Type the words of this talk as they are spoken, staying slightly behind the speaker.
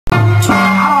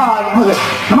நமது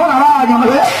நமோ நாராஜ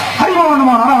நமது ஹரிமோ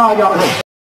நமோ நாராஜ நமது.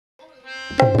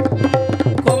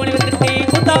 கோமணி வந்துட்டே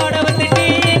கூத்தாட வந்துட்டே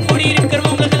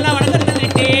குடியிருக்கிறவங்களுக்கு எல்லாம் வணக்கம்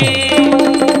வந்துட்டே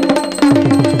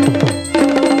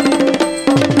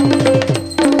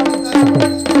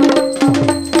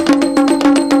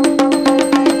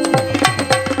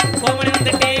கோமணி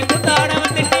வந்துட்டே கூத்தாட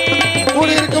வந்துட்டே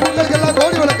குடியிருக்கிறவங்களுக்கு எல்லாம்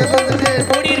கோடி வணக்கம் வந்துட்டே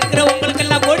குடியிருக்கிறவங்களுக்கு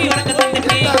எல்லாம் கோடி வணக்கம்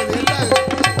வந்துட்டே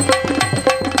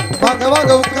வாங்க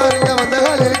வாங்க உட்காருங்க வந்த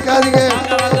கால் இருக்காதீங்க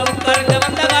உட்காருங்க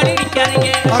வந்த காலி நிக்காதீங்க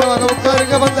வாங்க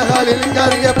உட்காருங்க வந்த கால்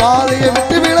இருக்காதீங்க பாதையை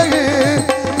விட்டு விலகு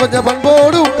கொஞ்சம்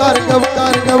பண்போடு உட்காருங்க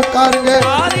உட்காருங்க உட்காருங்க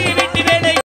பாதையை விட்டு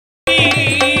வேலை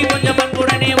கொஞ்சம்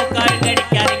பண்புடனே உட்காருங்க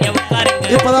நிக்காதீங்க உட்காருங்க.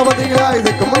 இப்பதான் வந்தீங்களா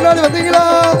இதுக்கு முன்னாடி வந்தீங்களா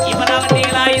இப்பதான்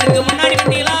வந்தீங்களா இதுக்கு முன்னாடி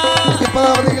வந்தீங்களா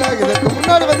இப்பதான் வந்தீங்களா இதுக்கு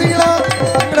முன்னாடி வந்தீங்களா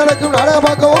இங்க நடக்கும் நாடகம்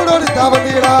பார்க்க ஓடோடி தான்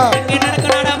வந்தீங்களா இங்க நடக்க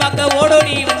நாடா பார்க்க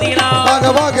ஓடோடி வந்தீங்களா வாங்க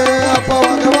வாங்க அப்பா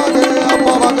வாங்க வாங்க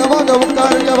அப்பா வாங்க வாங்க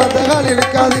உட்காருங்க வந்த கால்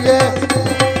இருக்காதீங்க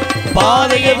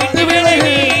பாதையை விட்டு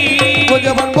விலகி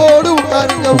கொஞ்சம் பண்போடு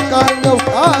உட்காருங்க உட்காருங்க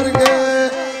உட்காருங்க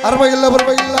அருமையில்ல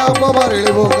பெருமையில்ல அம்மா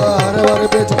மார்களே போங்க அரை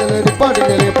பேச்சுக்களை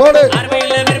நிப்பாட்டுங்களே போடு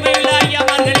அருமையில்ல பெருமையில்ல ஐயா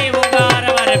மார்களே உங்க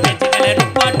அரை பேச்சுக்களை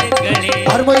நிப்பாட்டுங்களே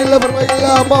அருமையில்ல பெருமையில்ல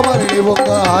அம்மா மார்களே போங்க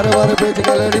அரை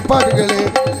பேச்சுக்களை நிப்பாட்டுங்களே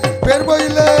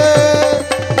பெருமையில்ல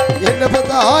என்ன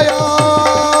பார்த்தா ஆயா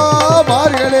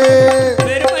மார்களே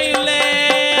பெருமையில்ல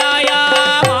ஆயா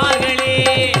மார்களே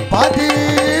பாட்டி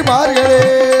மார்களே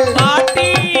பாட்டி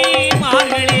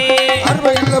மார்களே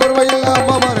அருமையில்ல பெருமையில்ல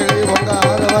அம்மா மார்களே போங்க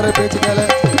அரை பேச்சுக்களை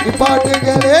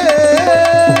நிப்பாட்டுங்களே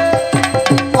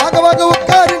வாங்க வாங்க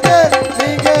உட்காருங்க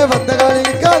நீங்க வந்த காலில்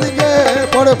நிற்காதீங்க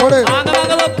போடு போடு வாங்க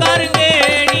வாங்க உட்காருங்க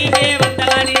நீங்க வந்த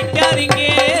காலி நிக்காதீங்க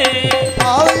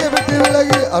பாதையை விட்டு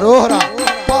விலகி அரோஹரா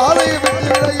பாதையை விட்டு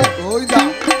விலகி கோயிந்தா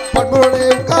பண்புடனே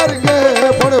உட்காருங்க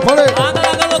போடு போடு வாங்க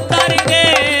வாங்க உட்காருங்க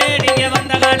நீங்க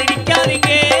வந்த காலி நிக்காதீங்க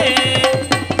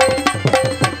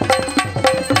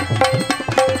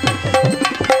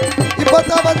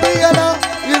இப்பதான் வந்தீங்களா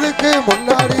இதுக்கு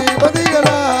முன்னாடி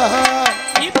வந்தீங்களா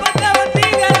இப்பதான்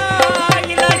வந்தீங்களா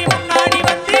இல்லாடி முன்னாடி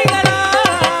வந்தீங்களா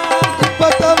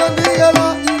இப்பதான் வந்தீங்களா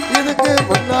இதுக்கு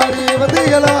முன்னாடி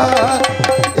வந்தீங்களா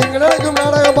இங்க நடக்கும்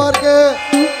நாடகம் பார்க்க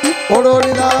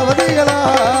ஓடோடிதான் வந்தீங்களா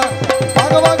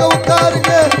வாங்க வாங்க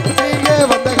உட்காருங்க நீங்க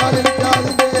வந்த காலில்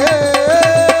நிற்காதீங்க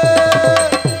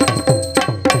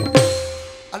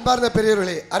அன்பார்ந்த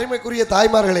பெரியவர்களே அருமைக்குரிய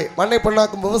தாய்மார்களே மண்ணை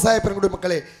பொண்ணாக்கும் விவசாய பெருங்குடி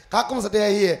மக்களே காக்கும்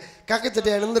சட்டையாகிய காக்கை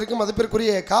சட்டையை அணிந்திருக்கும்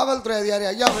மதிப்பிற்குரிய காவல்துறை அதிகாரி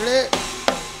ஐயா அவர்களே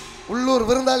உள்ளூர்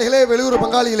விருந்தாளிகளே வெளியூர்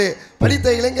பங்காளிகளே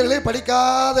படித்த இளைஞர்களே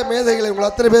படிக்காத மேதைகளே உங்கள்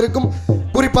அத்தனை பேருக்கும்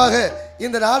குறிப்பாக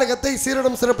இந்த நாடகத்தை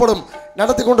சீரடும் சிறப்படும்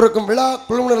நடத்தி கொண்டிருக்கும் விழா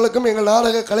குழுவினர்களுக்கும் எங்கள்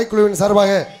நாடக கலைக்குழுவின்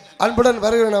சார்பாக அன்புடன்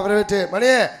வருகிறேன் வரவேற்று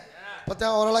மணியே பற்றியா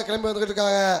ஓரளவு கிளம்பி வந்துக்கிட்டு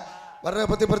இருக்காங்க வர்றதை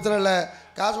பற்றி பிரச்சனை இல்லை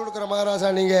காசு கொடுக்குற மகாராஜா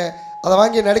நீங்கள் அதை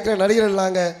வாங்கி நடிக்கிற நடிகர்கள்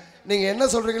நாங்கள் நீங்கள் என்ன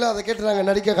சொல்கிறீங்களோ அதை கேட்டு நாங்கள்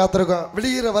நடிக்க காத்திருக்கோம்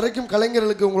விடுகிற வரைக்கும்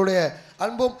கலைஞர்களுக்கு உங்களுடைய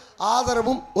அன்பும்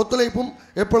ஆதரவும் ஒத்துழைப்பும்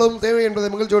எப்பொழுதும் தேவை என்பதை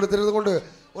மகிழ்ச்சியோடு தெரிந்து கொண்டு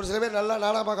ஒரு சில பேர் நல்லா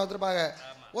நாடகம் பார்க்க வந்திருப்பாங்க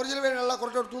ஒரு சில பேர் நல்லா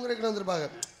குரட்டை தூங்குறதுக்கு வந்திருப்பாங்க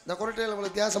இந்த குரட்டையில்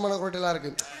உங்களுக்கு வித்தியாசமான குரட்டையெல்லாம்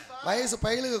இருக்குது வயசு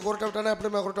பையனுக்கு குரட்டை விட்டானா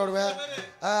எப்படிமா குரட்டை விடுவேன்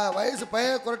வயசு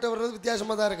பையன் குரட்டை விடுறது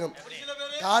வித்தியாசமாக தான் இருக்கும்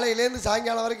காலையிலேருந்து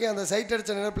சாயங்காலம் வரைக்கும் அந்த சைட்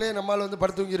அடித்த நினைப்பிலே நம்மளால் வந்து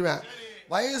படுத்து தூங்கிடுவேன்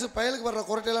வயசு பயலுக்கு வர்ற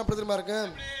குரட்டையெல்லாம் எப்படி தெரியுமா இருக்கு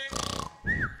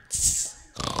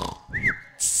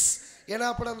ஏன்னா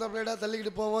அப்படி அந்த பிளேடாக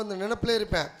தள்ளிக்கிட்டு போவோம் அந்த நினைப்பிலே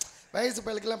இருப்பேன் வயசு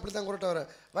பயலுக்கெல்லாம் இப்படி தான் குரட்டை வரும்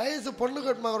வயசு பொண்ணு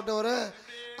கட்டுமா குரட்டை வரும்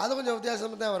அது கொஞ்சம்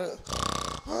வித்தியாசமாக தான் வரும்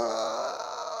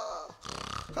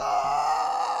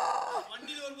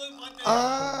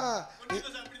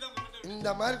இந்த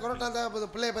மாதிரி குரட்டா தான்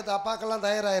பிள்ளைய பார்த்து அப்பாக்கெல்லாம்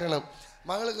தயாராகிடணும்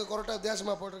மகளுக்கு கொரட்டை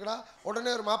வித்தியாசமாக போட்டுருக்கா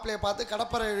உடனே ஒரு மாப்பிள்ளையை பார்த்து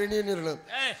கடப்பறை ரெடி பண்ணிடணும்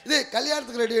இது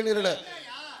கல்யாணத்துக்கு ரெடி பண்ணிடணும்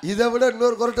இதை விட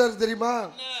இன்னொரு கொரட்டை தெரியுமா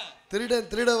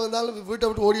திருட வந்தாலும் வீட்டை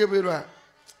விட்டு ஓடியே போயிடுவேன்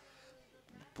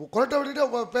கொரட்டை விட்டுட்டு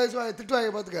பேசுவாங்க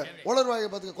திட்டுவாங்க பார்த்துக்க உளருவாங்க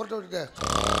பார்த்துக்க கொரட்டை விட்டுட்டு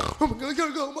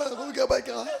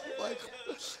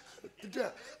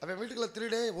திட்டுவேன் அவன் வீட்டுக்குள்ள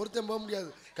திருடே ஒருத்தன் போக முடியாது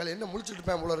என்ன முழிச்சுட்டு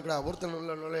இருப்பேன் போல இருக்கா ஒருத்தன்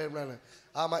நுழையினான்னு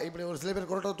ஆமாம் இப்படி ஒரு சில பேர்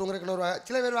கொரட்டை தூங்குறதுக்குன்னு வருவாங்க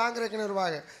சில பேர் வாங்குறதுக்குன்னு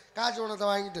வருவாங்க காசு உணத்தை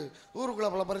வாங்கிட்டு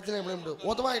ஊருக்குள்ளே பல பிரச்சனை எப்படி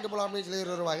ஒத்த வாங்கிட்டு போகலாம்னு சில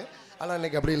பேர் வருவாங்க ஆனால்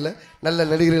இன்றைக்கி அப்படி இல்லை நல்ல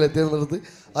நடிகர்களை தேர்ந்தெடுத்து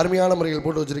அருமையான முறைகள்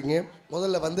போட்டு வச்சுருக்கீங்க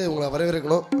முதல்ல வந்து உங்களை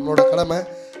வரவேற்கணும் நம்மளோட கடமை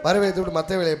வரவேற்று விட்டு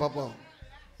மற்ற வேலையை பார்ப்போம்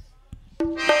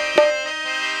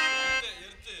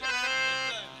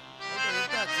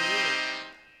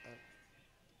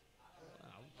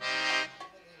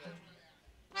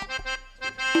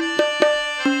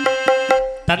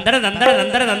தந்தர தந்தர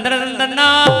தந்தர தந்தர தந்தனா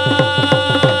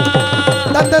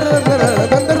தந்தர தந்தர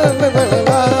தந்தர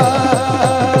தந்தர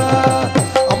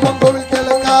அம்மன் கோவில்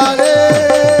கிழக்காலே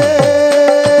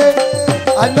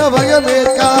அன்னவகம்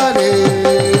ஏற்காலே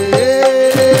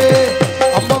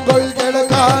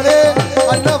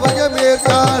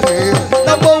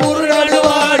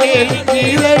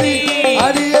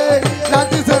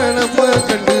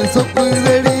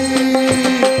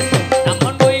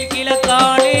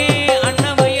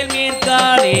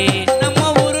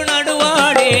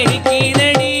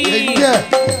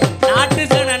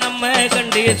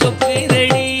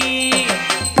சொக்குதடி.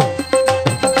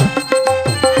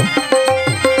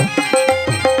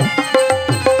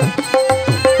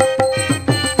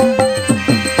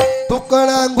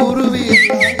 துக்கணாங்குருவி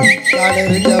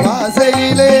தானறிஞ்ச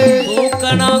வாசையிலே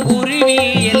தூக்கணாங்குருவி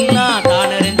எல்லாம்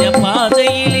தானறிஞ்ச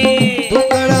பாசையிலே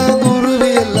துக்கணாங்குருவி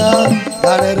எல்லாம்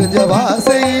தானறிஞ்ச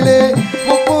வாசையிலே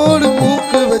முக்கோடு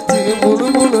மூக்கு வச்சு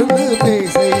முணுமுணுன்னு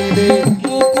பேசையிலே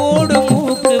மூக்கோடு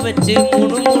மூக்கு வச்சு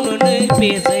முணுமுணுன்னு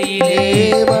பேசையிலே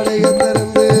மடைய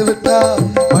திறந்து விட்டா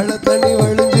மழை தண்ணி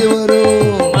வழிஞ்சு வரும்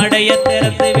மடைய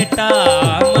திறந்து விட்டா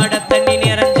மட தண்ணி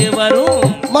நிறைஞ்சு வரும்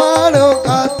மானம்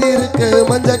காத்திருக்கு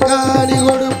மஞ்சக்காணி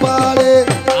கொடுப்பாளே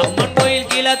அம்மன் கோயில்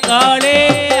கிழக்காளே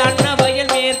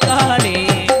அன்னவயல் மேற்காளே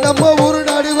நம்ம ஊரு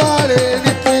நடுவாளே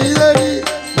நிற்கிறடி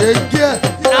எங்க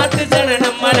நாட்டு ஜன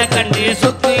நம்மளை கண்டு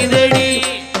சொக்குதடி.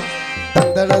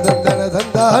 தந்தன தந்தன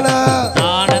தந்தானா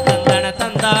தான தந்தன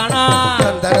தந்தானா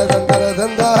தந்தன தந்தன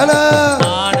தந்தானா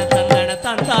தான தந்தன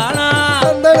தந்தானா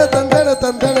தந்தன தந்தன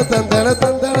தந்தன தந்தன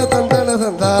தந்தன தந்தன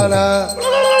தந்தானா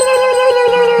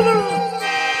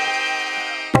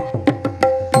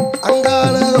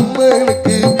அங்காள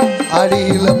அம்மனுக்கு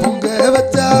அடியில பொங்க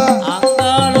வச்சா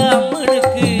அங்காள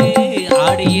அம்மனுக்கு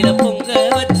ஆடியில பொங்க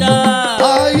வச்சா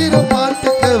 1000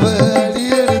 பாட்டுக்கவ அடி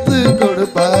எடுத்து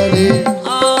கொடுப்பாளே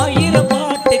 1000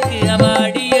 பாட்டுக்கு அவ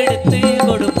அடி எடுத்து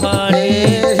கொடுப்பாளே.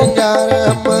 சிங்கார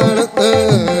அம்மனுக்கு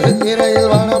இறையில்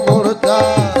வனம் கொடுத்தா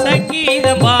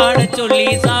சங்கீதம் பாட சொல்லி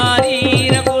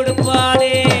சாரீர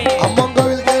கொடுப்பாளே. அம்மன்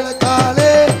கோவில்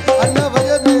கிழக்காலே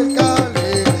அன்னவயல் மேற்காலே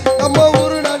நம்ம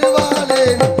ஊரு நடுவாலே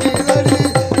நிற்கிறடி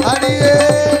அடியே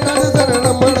நடுதர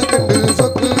நம்மளை கண்டு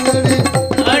சொக்குதடி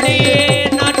அடியே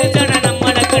நாட்டு ஜன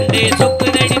நம்மளை கண்டு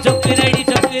சொக்குதடி சொக்குதடி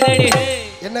சொக்குதடி.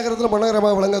 என்னகரத்தில்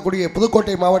மனோகரமாக விளங்கக்கூடிய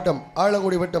புதுக்கோட்டை மாவட்டம்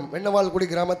ஆலங்குடி வட்டம் வெண்ணவால்குடி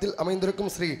கிராமத்தில்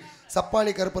அமைந்திருக்கும் ஸ்ரீ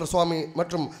சப்பானி கருப்பர் சுவாமி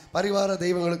மற்றும் பரிவார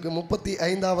தெய்வங்களுக்கு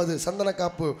 35வது சந்தன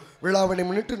காப்பு விழாவினை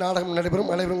முன்னிட்டு நாடகம் நடைபெறும்.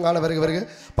 அனைவரும் காண வருக.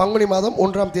 பங்குனி மாதம்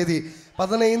 1ஆம் தேதி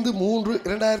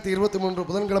 15/3/2023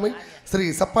 புதன்கிழமை ஸ்ரீ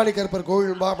சப்பானி கருப்பர்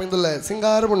கோவில் அமைந்துள்ள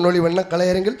சிங்காரமன் நொழி வண்ண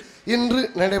கலையரங்கில் இன்று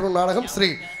நடைபெறும் நாடகம் ஸ்ரீ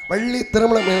வள்ளி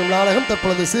திருமணம் எனும் நாடகம்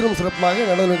தற்பொழுது சீரும் சிறப்பாக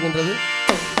நடைபெறுகின்றது.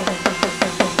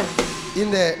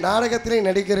 இந்த நாடகத்திலே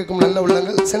நடிக்க இருக்கும் நல்ல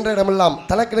உள்ளங்கள் சென்ற இடமெல்லாம்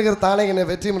தனக்கு நிகர் தானே என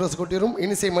வெற்றி முரசு கொட்டிரும்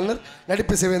இனிசை மன்னர்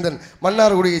நடிப்பு சிவேந்தன்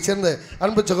மன்னார்குடியைச் சேர்ந்த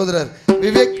அன்பு சகோதரர்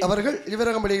விவேக் அவர்கள்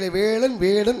இவரகம்படிகளை வேளன்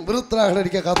வேடன் விருத்தராக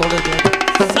நடிக்க காத்துக்கொண்டிருக்கிறார்.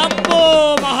 சம்போ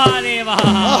மகாதேவா.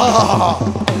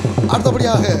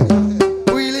 அடுத்தபடியாக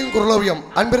குயிலின் குரலோவியம்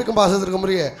அன்பிற்கும் பாசத்திற்கும்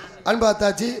உரிய அன்பு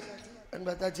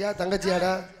அத்தாச்சியா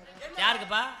தங்கச்சியாடா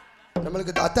யாருக்குப்பா?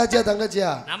 நம்மளுக்கு அத்தாச்சியா தங்கச்சியா?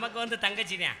 நமக்கு வந்து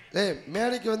தங்கச்சி தான். ஏய்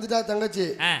மேடைக்கு வந்துட்டா தங்கச்சி,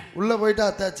 உள்ள போயிட்டா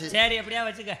அத்தாச்சி. சரி அப்படியே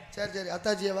வச்சுக்க. சரி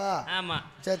அத்தாச்சியவா? ஆமா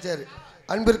சரி.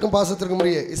 அன்பிற்கும் பாசத்திற்கும்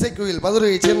உரிய இசைக்குயில்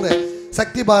மதுரையைச் சேர்ந்த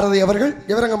சக்தி பாரதி அவர்கள்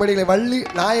இவரங்கம்படிகளை வள்ளி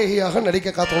நாயகியாக நடிக்க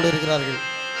காத்துக்கொண்டு இருக்கிறார்கள்.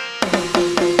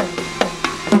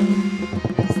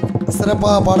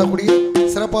 சிறப்பாக பாடக்கூடிய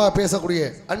சிறப்பாக பேசக்கூடிய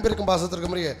அன்பிற்கும்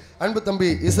பாசத்திற்கும் உரிய அன்பு தம்பி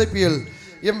இசைப்புயல்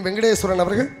எம் வெங்கடேஸ்வரன்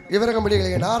அவர்கள்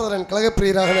இவரங்கம்படிகளை நாரதரன்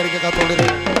கழகப்பிரியராக நடிக்க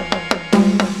காத்துக்கொண்டிருக்கிறார்.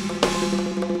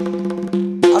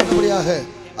 அடுத்தபடியாக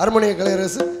அருமணிய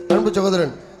கலையரசு அன்பு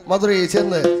சகோதரன் மதுரையைச்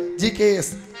சேர்ந்த GKS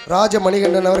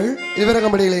ராஜமணிகண்டன் அவர்கள்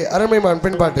இவரங்கம்படிகளை அருமைமான்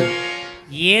பெண்பாட்டு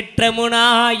ஏற்றமுனா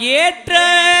ஏற்ற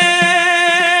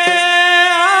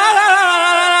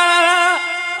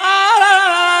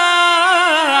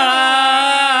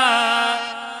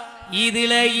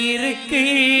இதுல இருக்கு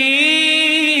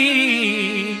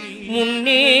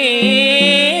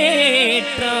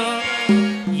முன்னேற்றம்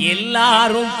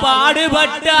எல்லாரும்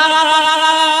பாடுபட்டா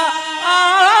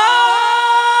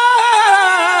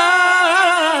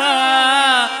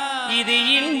இது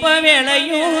இன்ப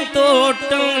விளையும்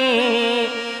தோட்டம்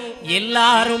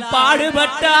எல்லாரும்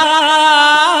பாடுபட்டா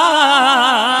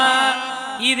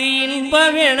இது இன்ப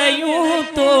விளையும்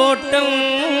தோட்டம்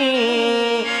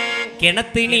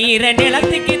கிணத்து நீர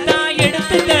நிலத்துக்கு தான்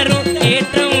எடுத்து தரும்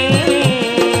ஏற்றம்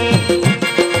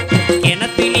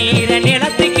கிணத்து நீர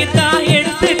நிலத்துக்கு தான்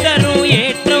எடுத்து தரும்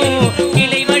ஏற்றம்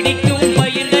கிளை வடிக்கும்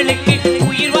பயிர்களுக்கு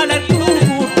உயிர் வளர்க்கும்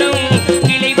கூட்டம்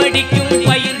கிளை வடிக்கும்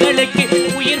பயிர்களுக்கு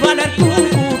உயிர் வளர்க்கும்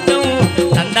கூட்டம்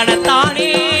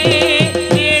தந்தனத்தானே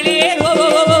ஏழேரோ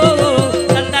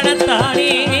தந்தனத்தானே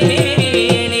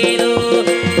ஏழேரோ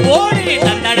ஓடி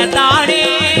தந்தனத்தானே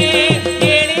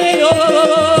ஏழேரோ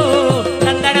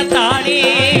தந்தனத்தானே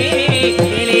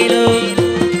ஏழேரோ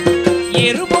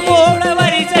எறும்பு போல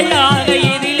வரிசையாக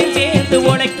இதில் சேர்ந்து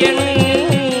உழைக்கணும்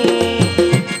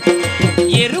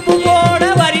எறும்பு போல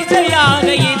வரிசையாக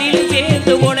இதில்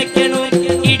சேர்ந்து உழைக்கணும்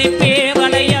இடிப்பே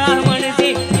வளையா மனுஷி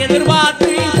எதிர்பார்த்து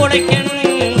உழைக்கணும்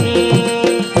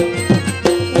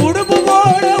உடுப்பு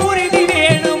போல உறுதி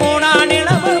வேணுமோ நான்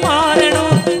நிலவ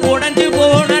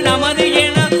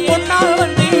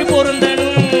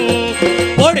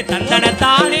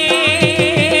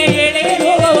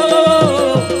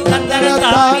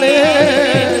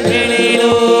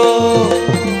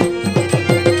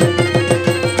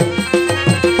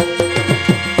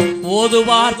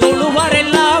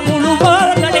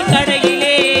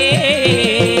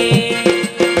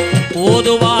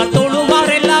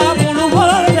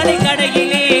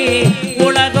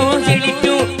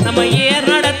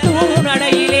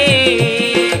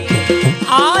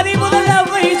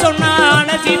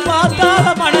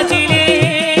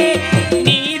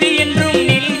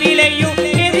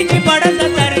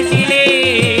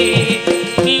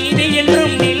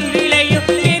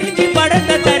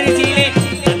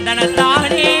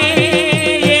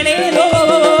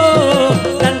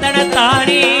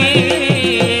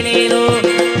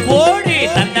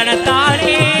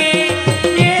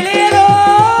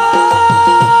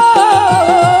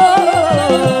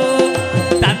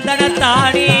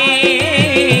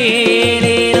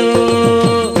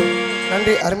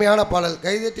நன்றி. அருமையான பாடல்.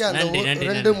 கைதட்டி அந்த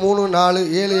 2 3 4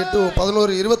 7 8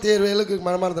 11 27 வேலுக்கு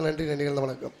மனமார்ந்த நன்றி. நன்றிகள்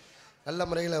வணக்கம். நல்ல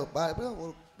முறையில்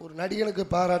ஒரு நடிகனுக்கு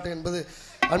பாராட்டு என்பது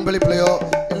அன்பளிப்புலையோ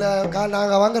இல்லை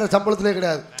நாங்கள் வாங்குற சம்பளத்திலே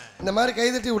கிடையாது. இந்த மாதிரி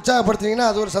கைதட்டி உற்சாகப்படுத்தினீங்கன்னா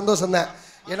அது ஒரு சந்தோஷம் தான்.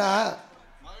 ஏன்னா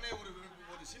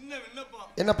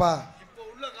என்னப்பா இப்போ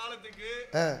உள்ள காலத்துக்கு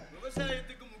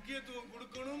விவசாயத்துக்கு முக்கியத்துவம்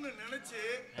கொடுக்கணும்னு நினைச்சு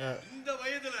இந்த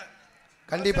வயதுல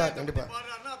கண்டிப்பா கண்டிப்பா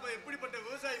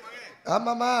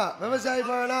ஆமாம்மா விவசாயி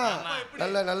மகனா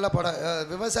நல்ல படம்.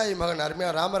 விவசாயி மகன்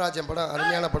அருமையான ராமராஜன் படம்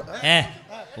அருமையான படம்.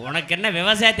 உனக்கு என்ன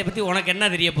விவசாயத்தை பற்றி உனக்கு என்ன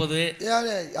தெரிய போகுது?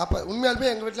 அப்போ உண்மையாலுமே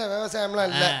எங்கள் வீட்டில் விவசாயம்லாம்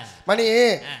இல்லை மணி.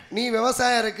 நீ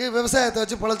விவசாயம் இருக்கு விவசாயத்தை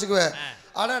வச்சு பொழைச்சிக்குவ.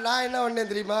 ஆனால் நான் என்ன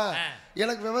பண்ணேன் தெரியுமா?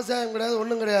 எனக்கு விவசாயம் கிடையாது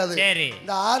ஒன்றும் கிடையாது.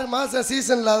 இந்த 6 மாதம்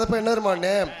சீசன் இல்லாதப்போ என்ன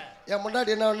இருமான்னு என் முன்னாடி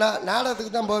என்ன பண்ணா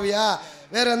நாடகத்துக்கு தான் போவியா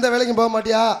வேற எந்த வேலைக்கும் போக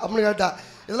மாட்டியா அப்படின்னு கேட்டா.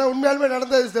 இதெல்லாம் உண்மையாலுமே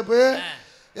நடந்தது ஸ்டெப்பு.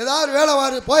 ஏதாவது வேலை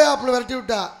வாரு போயா அப்படின்னு விரட்டி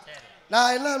விட்டா.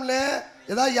 நான் என்ன பண்ணேன்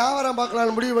ஏதாவது வியாபாரம்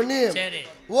பார்க்கலான்னு முடிவு பண்ணி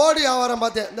ஓடு வியாபாரம்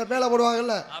பார்த்தேன். இந்த மேலே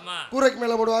போடுவாங்கல்ல கூரைக்கு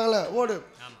மேலே போடுவாங்கல்ல ஓடு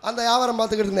அந்த வியாபாரம்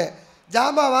பார்த்துக்கிட்டு இருந்தேன்.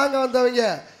 ஜாமான் வாங்க வந்தவங்க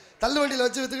தள்ளு வண்டியில்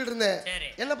வச்சு விற்றுக்கிட்டு இருந்தேன்.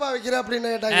 என்னப்பா வைக்கிற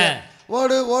அப்படின்னு கேட்டாங்க.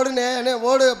 ஓடுனே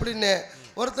ஓடு அப்படின்னு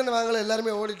ஒருத்தனை வாங்கல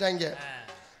எல்லாருமே ஓடிட்டாங்க.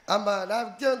 ஆமாம் நான்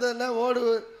விற்க வந்ததுன்னா ஓடு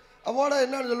ஓட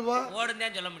என்னன்னு சொல்லுவோம்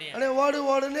ஆனால்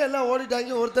ஓடுன்னு எல்லாம்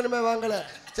ஓடிட்டாங்க. ஒருத்தனுமே வாங்கலை.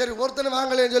 சரி ஒருத்தனை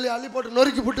வாங்கலைன்னு சொல்லி அள்ளி போட்டு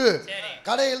நொறுக்கி போட்டு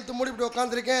கடையை இழுத்து மூடிவிட்டு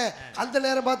உட்காந்துருக்கேன். அந்த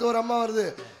நேரம் பார்த்து ஒரு அம்மா வருது.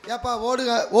 ஏப்பா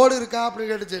ஓடு இருக்கா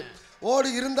அப்படின்னு கேட்டுச்சு. ஓடு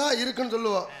இருந்தா இருக்குன்னு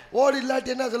சொல்லுவோம். ஓடு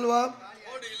இல்லாட்டி என்ன சொல்லுவோம்?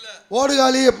 ஓடு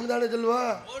காலி அப்படின்னு தானே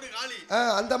சொல்லுவோம்.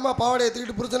 அந்த அம்மா பாவாடையை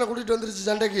தூக்கிட்டு புருஷனை கூட்டிகிட்டு வந்துருச்சு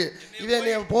சண்டைக்கு. இவன்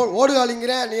நீ ஓடு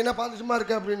காலிங்கிறேன் நீ என்ன பார்த்து சும்மா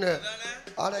இருக்க அப்படின்னு.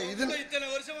 ஆனால் இது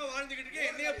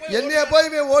என்னைய போய்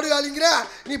ஓடு காலிங்கிற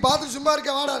நீ பார்த்து சும்மா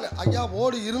இருக்க வாடான்னு. ஐயா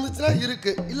ஓடு இருந்துச்சுன்னா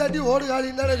இருக்கு இல்லாட்டி ஓடு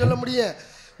காலின்னு தானே சொல்ல முடியும்.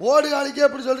 ஓடு காலிக்கே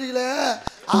எப்படி சொல்றீங்களே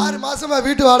 6 மாசமா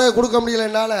வீட்டு வாடகை கொடுக்க முடியல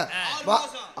என்னால்.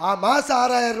 மாதம்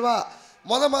 6000 ரூபா.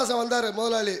 மாதம் வந்தார்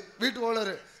முதலாளி வீட்டு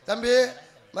ஓனர். தம்பி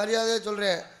மரியாதையாக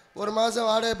சொல்கிறேன் ஒரு மாதம்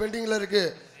வாடகை பெண்டிங்கில்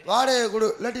இருக்குது வாடகை கொடு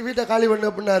இல்லாட்டி வீட்டை காலி பண்ணு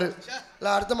அப்படின்னாரு.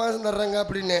 இல்லை அடுத்த மாதம் தர்றாங்க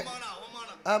அப்படின்னு.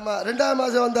 ஆமாம் 2ஆவது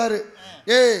மாதம் வந்தார்.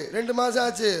 2 மாதம்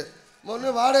ஆச்சு ஒன்று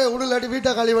வாடகை கொடு இல்லாட்டி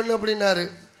வீட்டை காலி பண்ணு அப்படின்னாரு.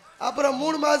 அப்புறம்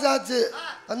 3 மாதம் ஆச்சு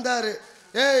வந்தார்.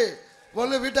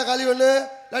 ஒன்று வீட்டை காலி பண்ணு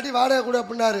இல்லாட்டி வாடகை கொடு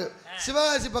அப்படின்னாரு.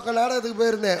 சிவகாசி பக்கம் நாடகத்துக்கு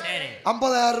போயிருந்தேன்.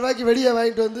 50,000 ரூபாய்க்கு வெடியை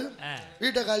வாங்கிட்டு வந்து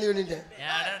வீட்டை காலி பண்ணிட்டேன்.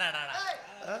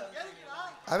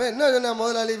 அவன் என்ன சொன்ன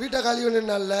முதலாளி வீட்டை காலி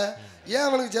பண்ணினால ஏன்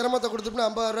அவனுக்கு சிரமத்தை கொடுத்துட்டு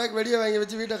 50,000 ரூபாய்க்கு வெடியை வாங்கி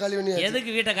வச்சு வீட்டை காலி பண்ணி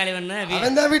எதுக்கு வீட்டை காலி பண்ண?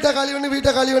 அவன் தான் வீட்டை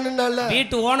காலி பண்ணினால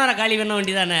வீட்டு ஓனரை காலி பண்ண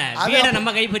வேண்டியதானே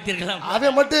நம்ம கைப்பற்றி இருக்கலாம்.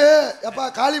 அவன் மட்டும் எப்பா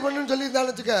காலி பண்ணுன்னு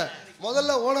சொல்லியிருந்தான்னு வச்சுக்க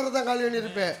முதல்ல ஓனரை தான் காலி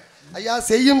பண்ணியிருப்பேன். ஐயா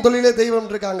செய்யும் தொழிலே தெய்வம்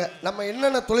இருக்காங்க. நம்ம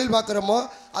என்னென்ன தொழில் பார்க்குறோமோ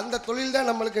அந்த தொழில் தான்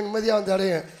நம்மளுக்கு நிம்மதியாக வந்து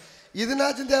அடையும்.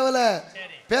 இதுனாச்சும் தேவையில்ல.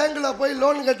 பேங்கில் போய்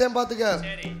லோன் கேட்டேன் பார்த்துக்க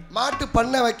மாட்டு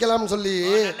பண்ணை வைக்கலாம்னு சொல்லி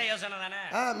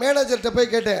மேனேஜர்கிட்ட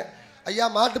போய் கேட்டேன். ஐயா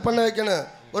மாட்டு பண்ணை வைக்கணும்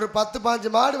ஒரு 10-15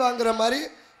 மாடு வாங்குற மாதிரி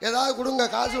ஏதாவது கொடுங்க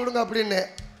காசு கொடுங்க அப்படின்னு.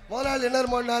 முதலாளி என்ன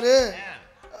பண்ணாரு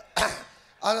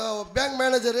பேங்க்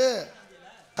மேனேஜரு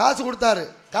காசு கொடுத்தாரு.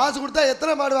 காசு கொடுத்தா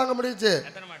எத்தனை மாடு வாங்க முடிஞ்சிச்சு?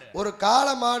 ஒரு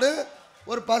காளை மாடு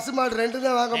ஒரு பசு மாடு 2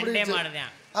 தான் வாங்க முடிஞ்சிச்சு.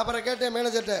 அப்புறம் கேட்டேன்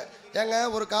மேனேஜர்கிட்ட ஏங்க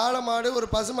ஒரு காளை மாடு ஒரு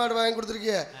பசு மாடு வாங்கி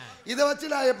கொடுத்துருக்கீங்க இதை வச்சு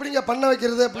நான் எப்படிங்க பண்ண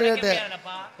வைக்கிறது அப்படின்னு கேட்டேன்.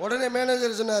 உடனே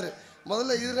மேனேஜர் சொன்னார்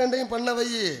முதல்ல இது 2ஐயும் பண்ண வை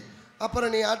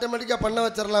அப்புறம் நீ ஆட்டோமேட்டிக்காக பண்ண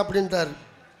வச்சிடலாம் அப்படின்ட்டாரு.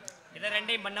 இது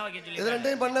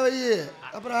 2ஐயும் பண்ண வை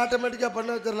அப்புறம் ஆட்டோமேட்டிக்காக பண்ண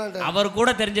வச்சிடலாம். அவர் கூட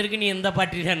தெரிஞ்சிருக்கு நீ எந்த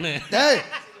பாட்டின்னு.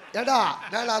 ஏடா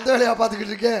நான் அந்த வேலையாக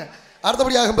பார்த்துக்கிட்டு இருக்கேன்.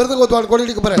 அடுத்தபடியாக மிருதங்கோத்துவான்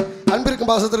கொடிக்கு போகிறேன்.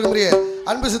 அன்பிற்கும் பாசத்திற்கும் உரிய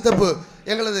அன்பு சித்தப்பு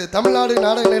எங்களது தமிழ்நாடு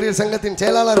நாடக நடிகர் சங்கத்தின்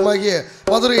செயலாளருமாகிய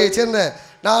மதுரையைச் சேர்ந்த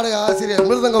நாடக ஆசிரியர்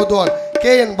மிருதங்கோத்துவான்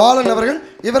KN பாலன் அவர்கள்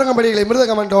இவரங்கம்படிகளை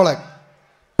மிருதங்கமன் டோலக்.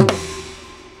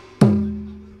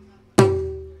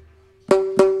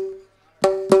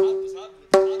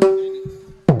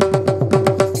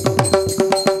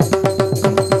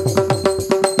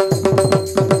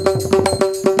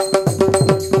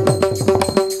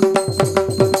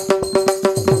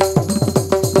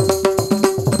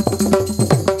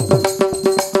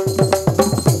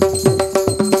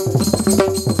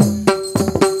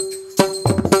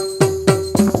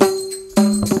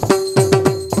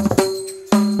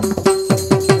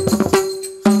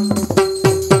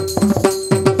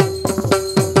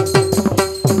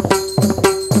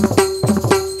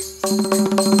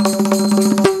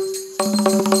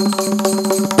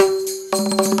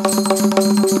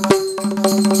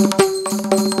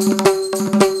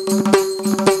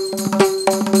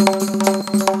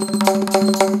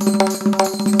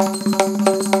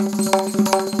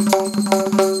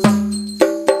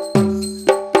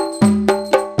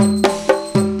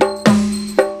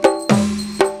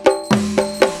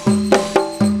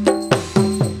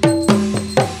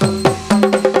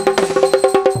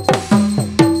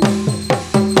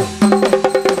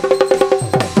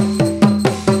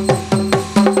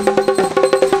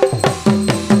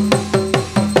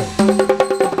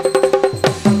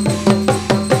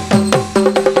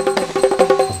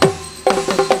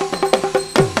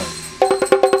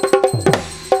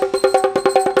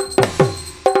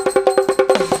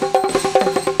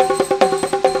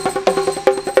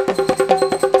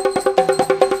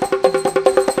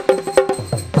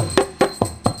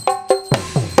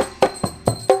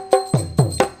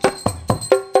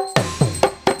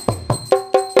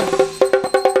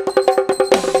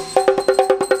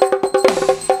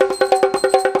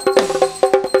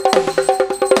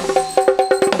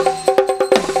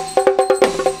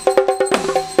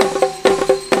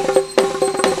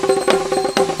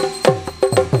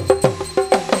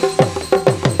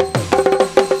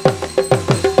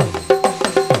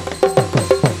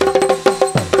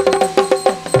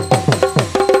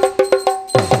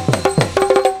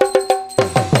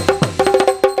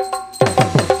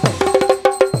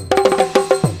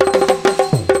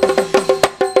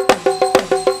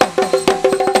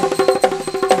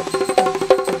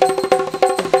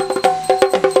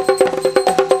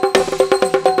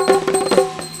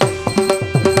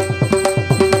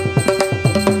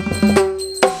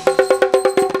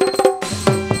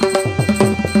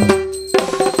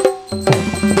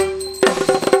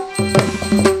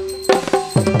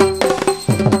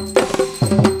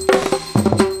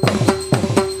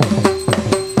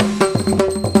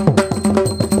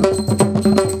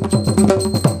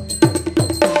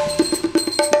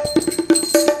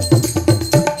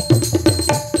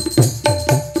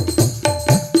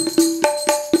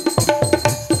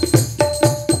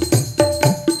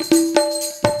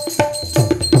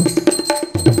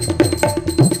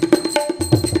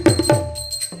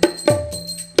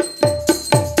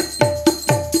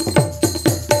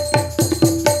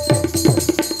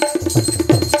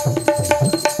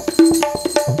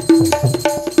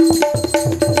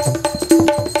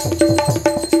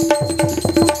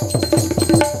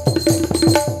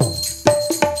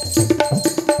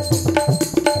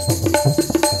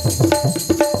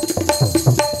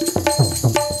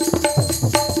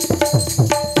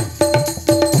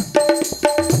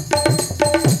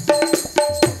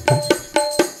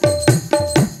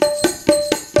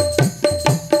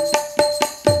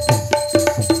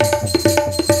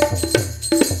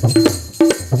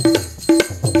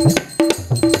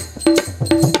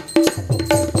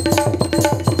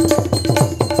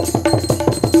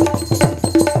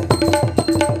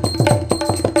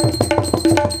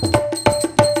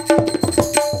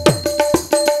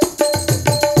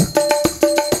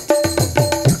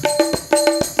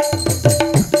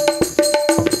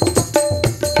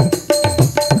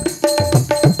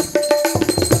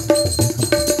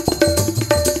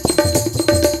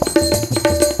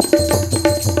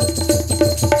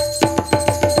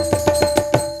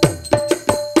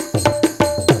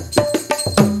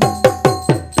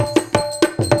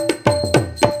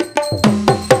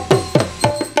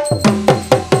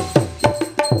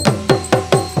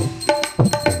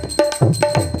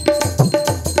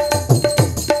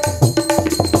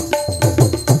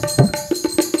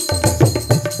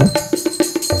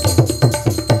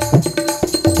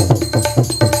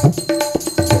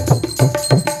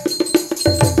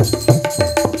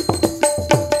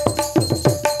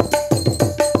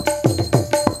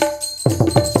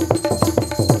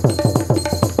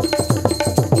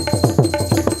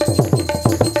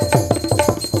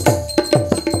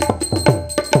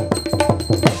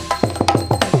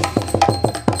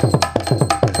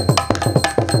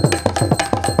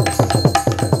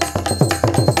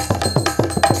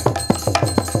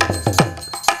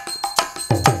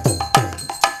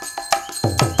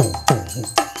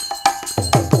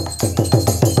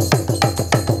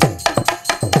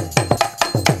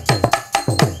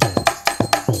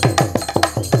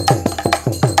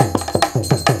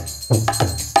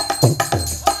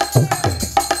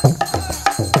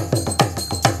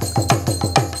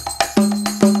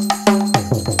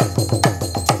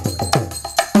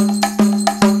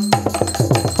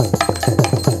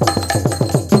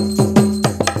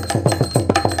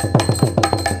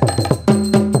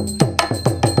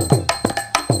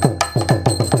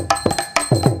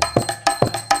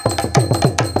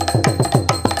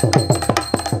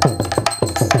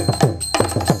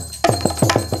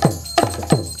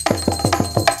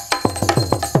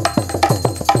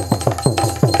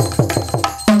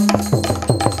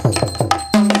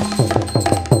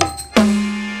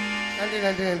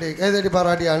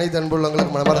 பாராட்டிய அனைத்து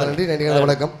அன்புள்ளவங்களுக்கு மனமார்ந்த நன்றி. நன்றி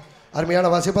வணக்கம். அருமையான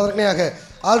வாசிப்பதற்கனையாக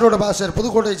ஆல்ரோட பாஸ்டர்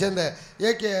புதுக்கோட்டையை சேர்ந்த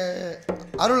ஏகே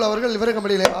அருள் அவர்கள் இவர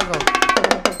கம்பெனியிலே ஆல்ரோட்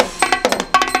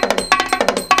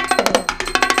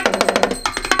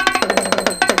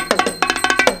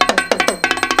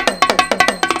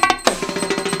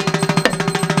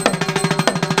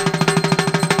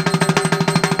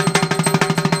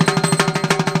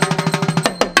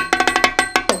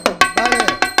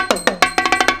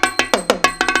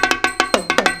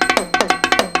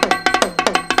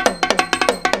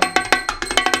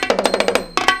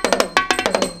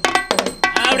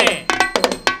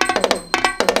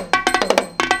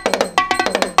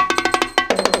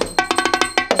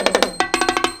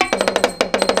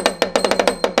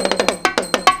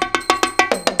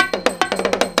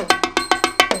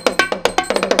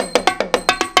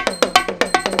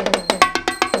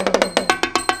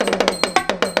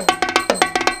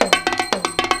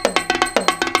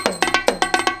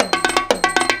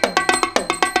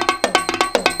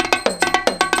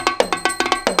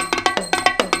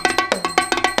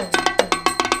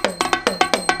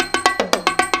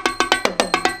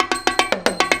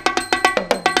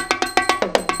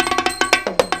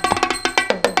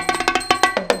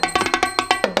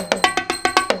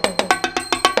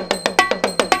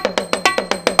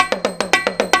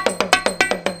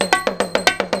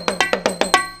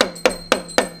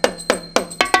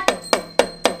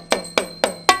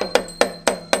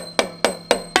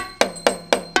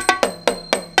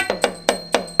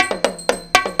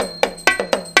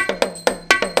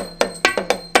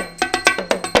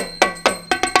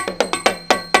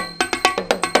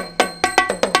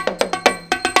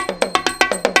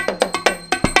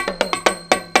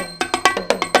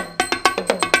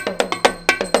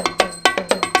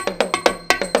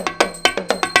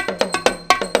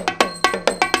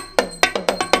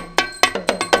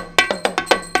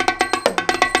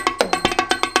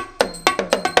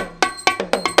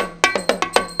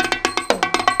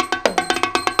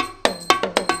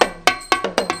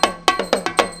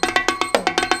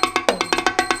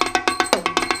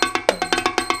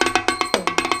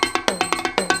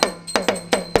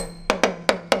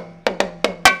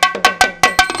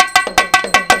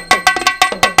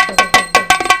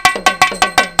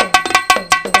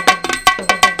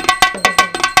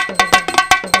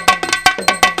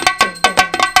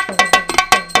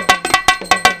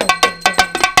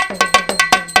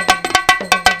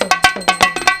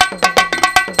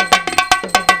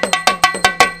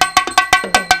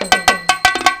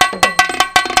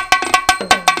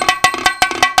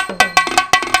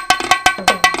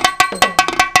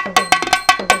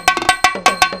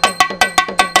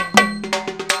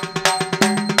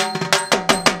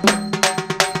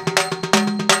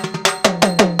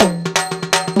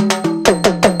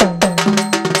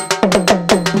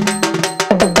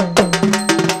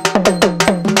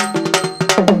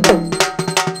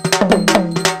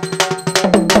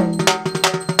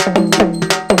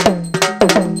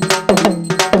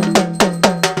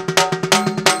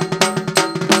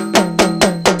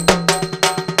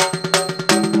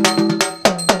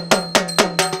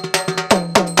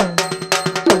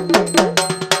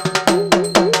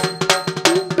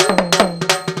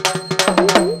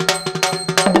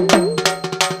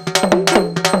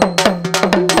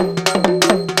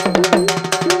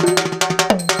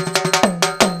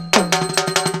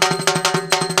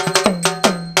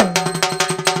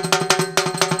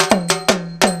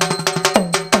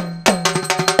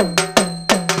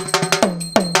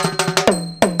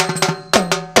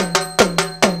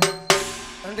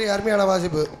அருமையான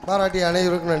வாசிப்பு பாராட்டிய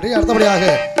அனைவருக்கும் நன்றி. அடுத்தபடியாக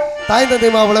தாய் தந்தை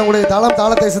மாவளம் உடைய தாளம்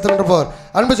தாளத்தை சித்திரப்போர்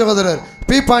அன்பு சகோதரர்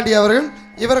பி பாண்டி அவர்கள்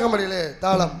இவரகம்படியிலே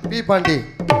தாளம் பி பாண்டி.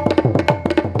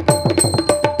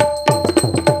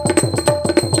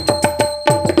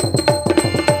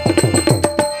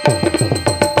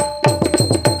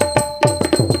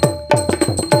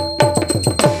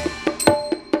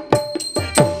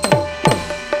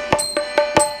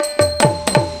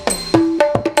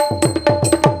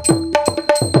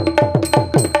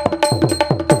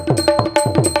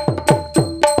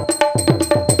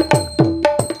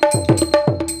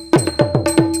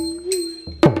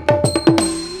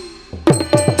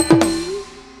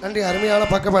 அருமையான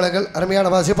பக்கமேளங்கள் அருமையான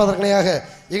வாசிப்பதற்கனையாக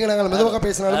இங்கு நாங்கள் மெதுவாக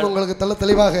பேசினாலும் உங்களுக்கு தெல்ல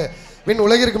தெளிவாக வின்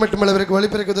உலகிற்கு மட்டுமளவிற்கு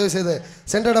ஒளிபெருக்கு உதவி செய்து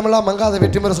சென்றடமெல்லாம் மங்காத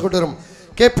வெற்றி முரசு கொண்டு வரும்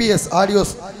கேபிஎஸ்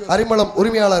ஆடியோஸ் அரிமளம்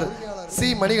உரிமையாளர் சி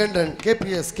மணிகண்டன்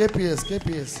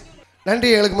கேபிஎஸ் நன்றி.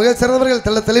 எங்களுக்கு மிக சிறந்தவர்கள்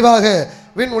தெல்ல தெளிவாக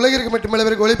வின் உலகிற்கு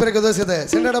மட்டுமளவிற்கு ஒளிபெருக்கு உதவி செய்து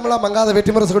சென்றடமெல்லாம் மங்காத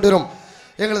வெற்றி முரசு கொண்டு வரும்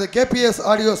எங்களது கேபிஎஸ்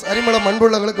ஆடியோஸ் அரிமளம்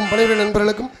அன்புள்ளவர்களுக்கும் பணிபுரியும்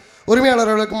நண்பர்களுக்கும்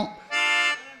உரிமையாளர்களுக்கும்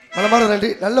மனமார்ந்த நன்றி.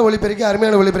 நல்ல ஒளிபெருக்கி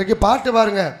அருமையான ஒளிபெருக்கி பாட்டு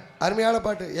பாருங்க அருமையான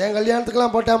பாட்டு. என்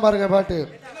கல்யாணத்துக்கெல்லாம் போட்டான் பாருங்க பாட்டு.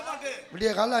 விடிய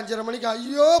காலைல 5:30 மணிக்கு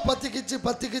ஐயோ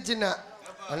பத்திக்குச்சுன்னா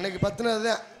அன்னைக்கு பத்துனது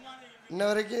தான் இன்ன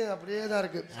வரைக்கும் அப்படியே தான்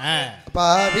இருக்கு. அப்போ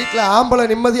வீட்டில் ஆம்பளை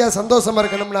நிம்மதியாக சந்தோஷமா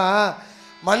இருக்கணும்னா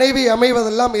மனைவி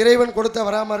அமைவதெல்லாம் இறைவன் கொடுத்த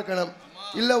வராமல் இருக்கணும்,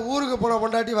 இல்லை ஊருக்கு போன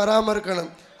கொண்டாட்டி வராமல் இருக்கணும்.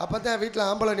 அப்போ தான் வீட்டில்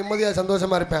ஆம்பளை நிம்மதியாக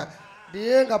சந்தோஷமாக இருப்பேன்.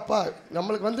 ஏங்க அப்பா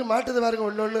நம்மளுக்கு வந்து மாட்டுது பாருங்க,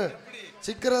 ஒன்று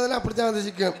சிக்கிறதெல்லாம் அப்படித்தான் வந்து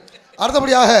சிக்கும்.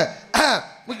 அடுத்தபடியாக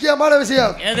முக்கியமான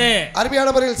விஷயம், அருமையான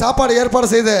முறையில் சாப்பாடு ஏற்பாடு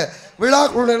செய்த விழா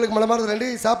குழுவினர்களுக்கு மனமார்ந்த நன்றி.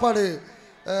 சாப்பாடு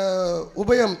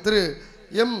உபயம் திரு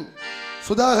M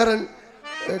Sudhakaran,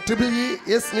 EEE,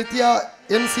 S Nithya,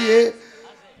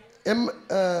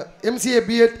 MCA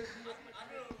BEd,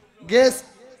 gas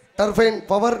turbine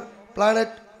power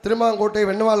planet திருமாங்கோட்டை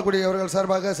வெண்ணவால்குடி அவர்கள்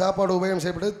சார்பாக சாப்பாடு உபயம்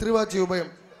செய்யப்பட்டது. திருவாச்சி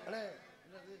உபயம்.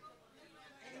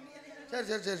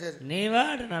 சரி நீ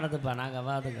வாடு நடந்துப்பா, நாங்கள்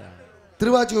வாதுக்கிறோம்.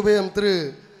 திருவாச்சி உபயம் திரு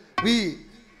we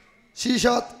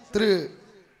ஷீஷாத், Thiru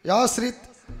யாஸ்ரித்,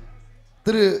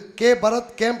 Thiru K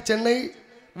Bharat camp Chennai,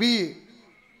 we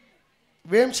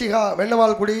வேம்ஷிகா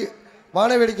வெண்ணவால்குடி.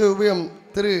 வானவேடிக்கை உபயம்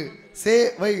திரு சே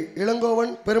வை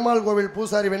இளங்கோவன், பெருமாள் கோவில்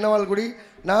பூசாரி வெண்ணவால்குடி.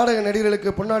 நாடக நடிகர்களுக்கு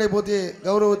பொன்னாடை போத்திய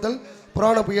கௌரவத்தல்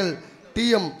புராண புயல்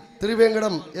TM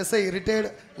திருவேங்கடம் SI ரிட்டையர்டு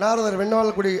நாரதர்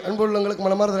வெண்ணவால்குடி. அன்புள்ளங்களுக்கு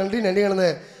மனமார்ந்த நன்றி. நன்றி கடந்த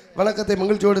வணக்கத்தை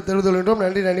மகிழ்ச்சியோடு தெரிவித்துள்ளோம்.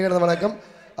 நன்றி கடந்த வணக்கம்.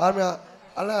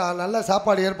 நல்ல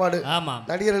சாப்பாடு ஏற்பாடு,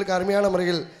 நடிகர்களுக்கு அருமையான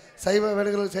முறையில் சைவ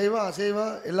வேலைகள் செய்வோம்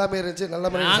அசைவம் எல்லாமே இருந்துச்சு. நல்ல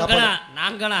முறையில் சாப்பாடு.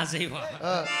 நாங்களும் அசைவோம்.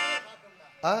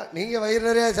 நீங்கள் வயிறு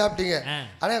நிறையா சாப்பிட்டீங்க.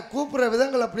 ஆனால் கூப்பிட்ற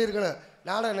விதங்கள் அப்படி இருக்கணும்.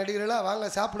 நாடக நடிகர்களாக வாங்க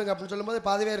சாப்பிடுங்க அப்படின்னு சொல்லும்போது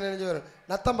பாதி பேர் நினைஞ்சு வரும்.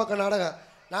 நத்தம் பக்கம்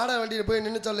நாடக வண்டியில் போய்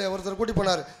நின்று சொல்ல ஒருத்தர் கூட்டி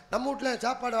போனார். நம்ம வீட்டில்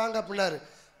சாப்பாடு வாங்க அப்படின்னாரு.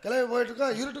 கிளம்பி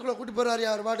போயிட்டுருக்கோம். இருட்டுக்குள்ளே கூட்டி போகிறாரு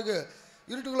அவர் பாட்டுக்கு.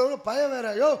 இருட்டுக்குள்ளே பயம் வேற.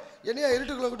 ஐயோ என்னையா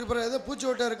இருட்டுக்குள்ளே கூட்டி போகிற, ஏதோ பூச்சி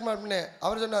ஓட்டா இருக்குமா அப்படின்னு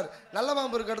அவர் சொன்னார். நல்ல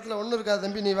பாம்பு இருக்க இடத்துல ஒன்றும் இருக்காது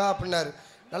தம்பி, நீ வா அப்படின்னாரு.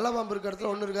 நல்ல பாம்பு இருக்க இடத்துல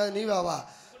ஒன்றும் இருக்காது, நீ வா.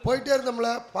 போயிட்டே இருந்தோம்ல,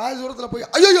 பாதி தூரத்தில் போய்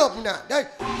ஐயோ அப்படின்னா, டேய்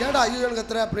ஏடா ஐயோன்னு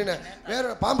கத்துற அப்படின்னு. வேறு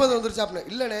பாம்பு வந்துருச்சு அப்படின்னு.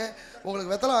 இல்லைண்ணே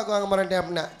உங்களுக்கு வெத்தலை வாக்கு வாங்க மாட்டேன்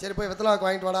அப்படின்னா. சரி போய் வெத்தலை வாக்கு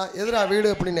வாங்கிட்டு வாடா. எதிரா வீடு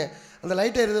அப்படின்னு. அந்த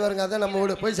லைட்டை இருந்து பாருங்க, அதான் நம்ம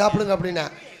வீடு, போய் சாப்பிடுங்க அப்படின்னா.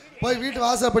 போய் வீட்டு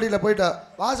வாசப்படியில் போயிட்டோம்.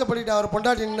 வாசப்படிட்டு அவர்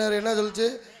பொண்டாட்டி நின்று என்ன சொல்லிச்சு,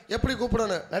 எப்படி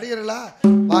கூப்பிடணும், நடிகர்களா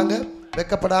வாங்க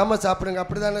வெக்கப்படாமல் சாப்பிடுங்க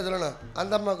அப்படி தானே சொல்லணும்.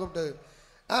 அந்த அம்மா கூப்பிட்டு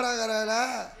நாடாக்காரா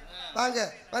வாங்க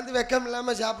வந்து வெக்கம்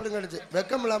இல்லாமல் சாப்பிடுங்கடுச்சு.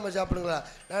 வெக்கம் இல்லாமல் சாப்பிடுங்களா,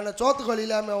 நான் சோத்துக்கோழி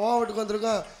இல்லாமல் வீட்டுக்கு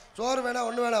வந்திருக்கோம், சோறு வேணாம்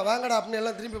ஒன்று வேணாம் வாங்கடா அப்படின்னு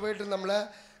எல்லாம் திரும்பி போயிட்டு இருந்தோம்ல.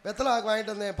 வெத்தலை வாக்கு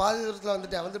வாங்கிட்டு வந்தேன். பாதி தூரத்தில்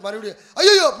வந்துட்டேன். வந்து மறுபடியும்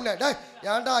ஐயோ அப்படின்னா, டே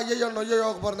ஏன்டா ஐயோ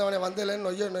நொய்யோக்கு பிறந்தவனே வந்தேன்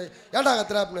நொய்யோ ஏன்டா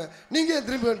கத்துறா அப்படின்னு. நீங்கள்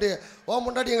திரும்பி வந்துட்டு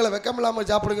முன்னாடி எங்களை வெக்கம் இல்லாமல்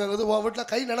சாப்பிடுங்கிறது உன் வீட்டில்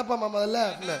கை நினைப்பாமா முதல்ல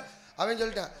அப்படின்னு அவன்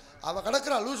சொல்லிட்டான். அவன்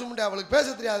கிடக்குறான் லூசு முண்டை, அவளுக்கு பேச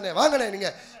தெரியாதுனே. வாங்கண்ணே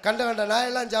நீங்கள் கண்ட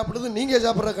நாயெல்லாம் சாப்பிடுது, நீங்கள்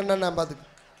சாப்பிட்ற கண்ணன் நான் பார்த்துக்கு.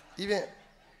 இவன்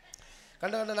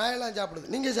கண்ட நாயெல்லாம் சாப்பிடுது,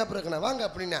 நீங்கள் சாப்பிட்றக்கண்ணா வாங்க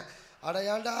அப்படின்னா. அட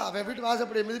ஏன்டா அவன் வீட்டு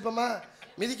வாசப்படியை மிதிப்போமா,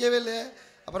 மிதிக்கவே இல்லை.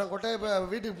 அப்புறம் கொட்டையை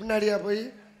வீட்டுக்கு பின்னாடியாக போய்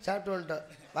சாப்பிட்டு வந்துட்டான்.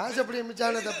 வாசப்படியை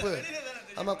மிச்சான தப்பு.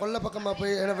 ஆமாம் கொல்லை பக்கமாக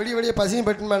போய் ஏன்னா விடிய பசியும்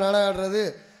பட்டுமா நாடகம் ஆடுறது.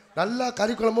 நல்லா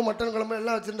கறி குழம்பு மட்டன் குழம்பு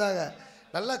எல்லாம் வச்சுருந்தாங்க.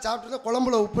 நல்லா சாப்பிட்டு தான்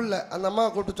குழம்புல உப்பு இல்லை. அந்த அம்மாவை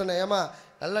கூப்பிட்டு சொன்னேன், ஏமா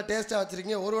நல்லா டேஸ்ட்டாக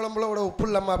வச்சுருக்கீங்க, ஒரு குழம்புல கூட உப்பு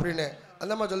இல்லைம்மா அப்படின்னு.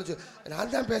 அந்த அம்மா சொல்லிச்சு,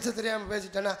 நான் தான் பேச தெரியாமல்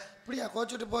பேசிட்டேன்னா இப்படியா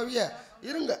கோச்சிட்டு போவிய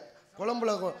இருங்க,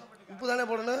 குழம்புல உப்பு தானே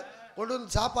போடணும், கொண்டு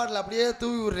வந்து சாப்பாட்டில் அப்படியே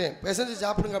தூவி விட்றேன், பிசைஞ்சு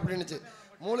சாப்பிடுங்க அப்படின்னுச்சு.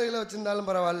 மூளையில் வச்சுருந்தாலும்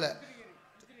பரவாயில்ல,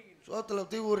 சோத்தில்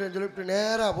தூவி விட்றேன்னு சொல்லிவிட்டு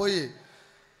நேராக போய்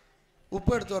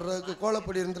உப்பு எடுத்து வர்றதுக்கு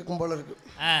கோலப்பொடி இருந்திருக்கும் போல இருக்கு.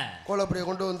 கோலப்பொடியை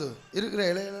கொண்டு வந்து இருக்கிற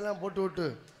இலையிலெல்லாம் போட்டு விட்டு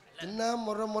தின்னா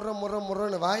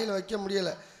முறன்னு வாயில் வைக்க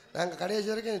முடியலை. நாங்கள் கடைசி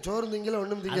வரைக்கும் சோறு திங்கல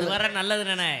ஒன்றும் திங்கல. வர நல்லது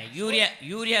நானே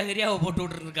யூரியாவை போட்டு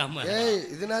விட்டுருக்காம. ஏய்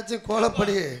இதுனாச்சும்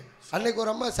கோலப்படி. அன்னைக்கு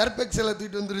ஒரு அம்மா சர்பெக்ஸில்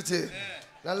தூக்கிட்டு வந்துருச்சு.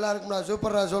 நல்லா இருக்கும்டா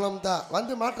சூப்பரா சோளம் தான்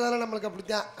வந்து மாற்றுறதெல்லாம் நம்மளுக்கு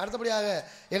அப்படித்தான். அடுத்தபடியாக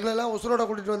எங்களெல்லாம் உசுரோட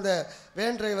கூட்டிகிட்டு வந்த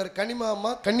வேன் டிரைவர் கனிமா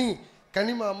கனி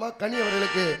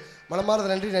அவர்களுக்கு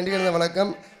மனமார்ந்த நன்றி கலந்த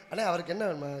வணக்கம். ஆனால் அவருக்கு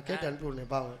என்ன கேட்டு அனுப்பி விடனே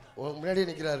பாவம் முன்னாடியே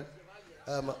நிற்கிறாரு.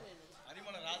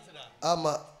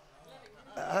 ஆமாம்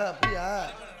அப்படியா,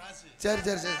 சரி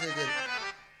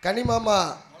கனிமாமா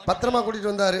பத்திரமா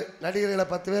கூட்டிகிட்டு வந்தார். நடிகர்களை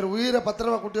 10 பேர் உயிரை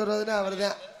பத்திரமா கூட்டி வர்றதுன்னா அவர்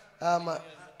தான். ஆமாம்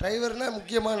டிரைவர்னா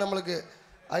முக்கியமாக நம்மளுக்கு.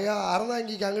 ஐயா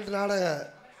அறந்தாங்கிக்கு அங்கிட்டு நாடகம்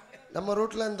நம்ம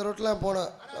ரூட்டில் இந்த ரூட்லாம்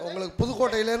போனோம். உங்களுக்கு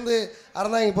புதுக்கோட்டையிலேருந்து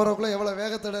அறந்தாங்கி போகிறக்குள்ளே எவ்வளோ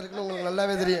வேகத்தடை இருக்குன்னு உங்களுக்கு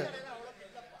நல்லாவே தெரியும்.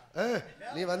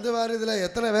 நீ வந்து வாரு இதில்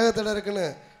எத்தனை வேகத்தடை இருக்குன்னு.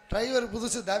 டிரைவர்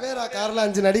புதுசு தவேரா காரில்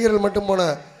 5 நடிகர்கள் மட்டும்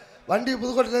போனேன். வண்டி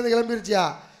புதுக்கோட்டையிலேருந்து கிளம்பிருச்சியா,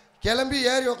 கிளம்பி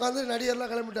ஏறி உட்காந்து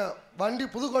நடிகர்லாம் கிளம்பிட்டோம். வண்டி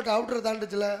புதுக்கோட்டை அவுட்டரை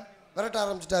தாண்டிச்சுல விரட்ட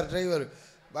ஆரம்பிச்சிட்டார் டிரைவர்.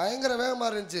 பயங்கர வேகமாக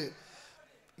இருந்துச்சு.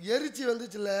 எரிச்சி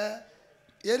வந்துச்சுல,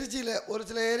 எரிச்சியில் ஒரு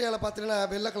சில ஏரியாவில் பார்த்தீங்கன்னா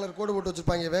வெள்ளை கலர் கோடு போட்டு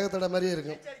வச்சுருப்பாங்க, வேகத்தடை மாதிரியே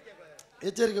இருக்கும்,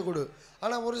 எச்சரிக்கை கூடு.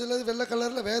 ஆனால் ஒரு சிலது வெள்ளை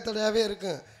கலரில் வேகத்தடையாகவே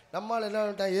இருக்கும். நம்மளால் என்ன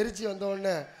பண்ணிட்டான், எரிச்சி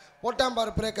வந்தோடனே போட்டான்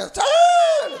பாரு பிரேக்கர்.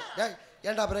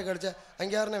 ஏன்டா பிரேக் அடித்தேன்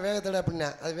அங்கே யாருன்னா வேகத்தடை அப்படின்னா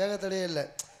அது வேகத்தடையே இல்லை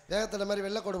வேகத்தடை மாதிரி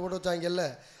வெள்ளைக்கோடு போட்டு வச்சாங்கல்ல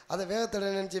அதை வேகத்தடை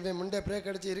நினச்சி முண்டே பிரேக்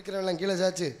அடித்து இருக்கிறவெல்லாம் கீழே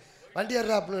சாச்சு வண்டி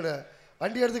ஏறா அப்படின்னு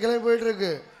வண்டி எடுத்து கிளம்பி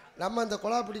போயிட்டுருக்கு நம்ம அந்த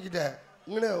கொலா பிடிக்கிட்ட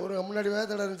இங்கே ஒரு முன்னாடி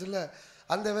வேகத்தடை இருந்துச்சுல்ல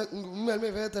அந்த உண்மையாலுமே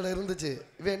வேகத்தடை இருந்துச்சு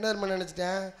இவன் என்ன பண்ண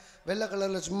நினச்சிட்டேன் வெள்ளை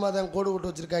கலரில் சும்மா தான் கோடு விட்டு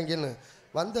வச்சுருக்காங்கன்னு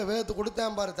வந்த வேகத்து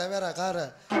கொடுத்தேன் பாரு தவேரா காரை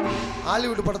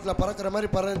ஹாலிவுட் படத்தில் பறக்கிற மாதிரி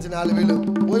பறந்துச்சு 4 வீலு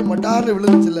போய் மட்டார்னு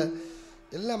விழுந்துச்சுல்ல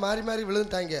எல்லாம் மாறி மாறி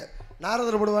விழுந்துட்டாங்க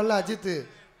நாரதர் போடுவான்ல அஜித்து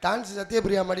டான்ஸ்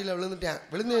சத்யபிரியா மடியில் விழுந்துட்டேன்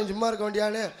விழுந்து சும்மா இருக்க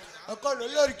வேண்டியானே அக்கா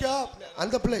நல்லா இருக்கியா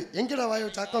அந்த பிள்ளை எங்கடா வாய்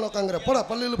வச்சு அக்கா உட்காங்குற போடா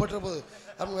பல்லுல பட்டுற போது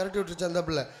அப்படின்னு விரட்டி விட்டுருச்சு அந்த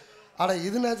பிள்ளை அட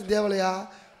இதுனாச்சும் தேவலையா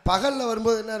பகலில்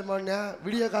வரும்போது என்ன இருப்பாங்க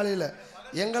விடிய காலையில்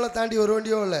எங்களை தாண்டி ஒரு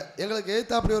வண்டியோ இல்லை எங்களுக்கு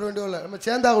எய்த்தா அப்படி ஒரு வண்டியோ இல்லை நம்ம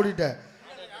சேர்ந்தா கூட்டிகிட்டேன்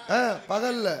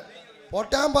பகலில்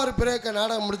போட்டான் பாரு பிரேக்கை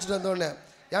நாடகம் முடிச்சுட்டு வந்தோடனே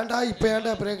ஏன்டா இப்போ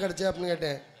ஏன்டா பிரேக் அடிச்சே அப்படின்னு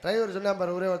கேட்டேன் டிரைவர் சொன்னா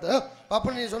பாரு ஒரே வார்த்தை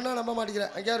பாப்பா நீ சொன்னால் நம்ப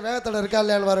மாட்டேங்கிறேன் எங்கேயாவது வேகத்தடை இருக்கா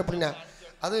இல்லையான்னு வர அப்படின்னா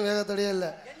அதுவும் வேகத்தடையே இல்லை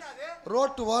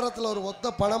ரோட்டு ஓரத்தில் ஒரு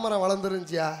ஒத்த பனைமரம்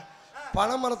வளர்ந்துருந்துச்சியா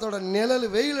பனைமரத்தோட நிழல்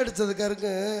வெயில் அடித்ததுக்கு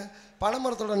இருக்கு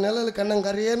பனைமரத்தோட நிழல்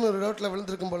கண்ணங்கரையேன்னு ஒரு ரோட்டில்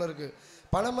விழுந்திருக்கும் போல இருக்குது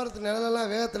பனைமரத்து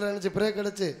நிழலெல்லாம் வேகத்தில் நினச்சி பிரேக்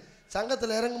அடிச்சு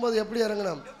சங்கத்தில் இறங்கும்போது எப்படி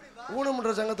இறங்கணும்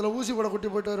ஊனமுன்ற சங்கத்தில் ஊசி போட குட்டி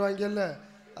போயிட்டு வருவாங்கல்ல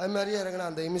அது மாதிரியே இறங்கினா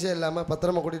அந்த இமிஷம் இல்லாமல்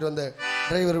பத்திரமா கூட்டிகிட்டு வந்த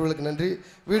டிரைவர்களுக்கு நன்றி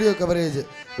video coverage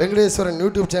Venkateswaran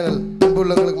YouTube channel அன்பு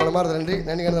உள்ளவங்களுக்கு மனமார்ந்த நன்றி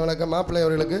நன்றிகண்ட வணக்கம் மாப்பிள்ளை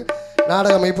அவர்களுக்கு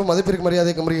நாடக அமைப்பு மதிப்பிற்கு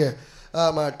மரியாதைக்கு முறைய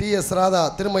ஆமாம் டிஎஸ் ராதா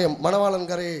திருமயம் மணவாளன்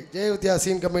கரை ஜெயவித்யா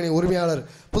சீன் கம்பெனி உரிமையாளர்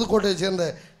புதுக்கோட்டையை சேர்ந்த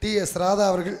டிஎஸ் ராதா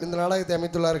அவர்கள் இந்த நாடகத்தை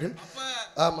அமைத்துள்ளார்கள்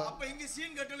ஆமாம்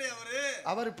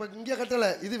அவர் இப்போ இங்கே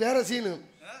கட்டலை இது வேற சீனு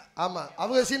ஆமாம்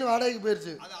அவங்க சீனு வாடகைக்கு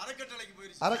போயிடுச்சு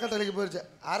அறக்கட்டளைக்கு போயிடுச்சு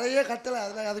அறையே கட்டலை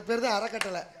அதனால் அதுக்கு பேர் தான்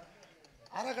அறக்கட்டளை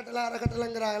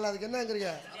அறக்கட்டளைங்கிறாங்கல்ல அதுக்கு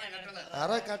என்னங்கிறீங்க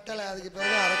அறக்கட்டளை அதுக்கு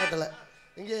பேர் தான் அறக்கட்டளை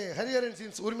இங்கே ஹரிஹரன்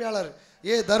சீன்ஸ் உரிமையாளர்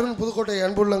தருண் புதுக்கோட்டை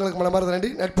அன்புள்ளங்களுக்கு மனமார்ந்த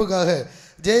நன்றி நட்புக்காக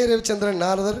ஜெய ரவிச்சந்திரன்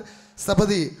நாரதர்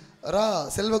சபதி ரா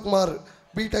செல்வகுமார்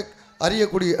பிடெக்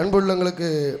அரியக்குடி அன்புள்ளங்களுக்கு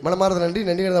மனமார்ந்த நன்றி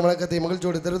நன்றிகரத வணக்கத்தை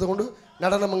மகிழ்ச்சியோடு தெரிந்து கொண்டு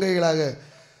நடன மங்கைகளாக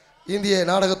இந்திய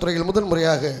நாடகத்துறையில் முதல்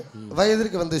முறையாக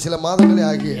வயதிற்கு வந்து சில மாதங்களே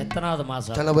ஆகிய எத்தனாவது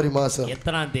மாசம் ஜனவரி மாசம்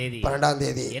எத்தனாம் தேதி 12ஆம்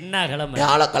தேதி என்ன கிழமை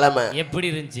வியாழக்கிழமை எப்படி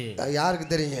இருந்துச்சு யாருக்கு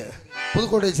தெரியுங்க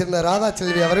புதுக்கோட்டையை சேர்ந்த ராதா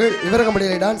செல்வி அவர்கள்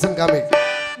விவரங்கம்படியிலே டான்ஸ் அண்ட் காமிக்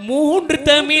 3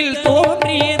 தமிழ்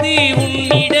தோன்றியது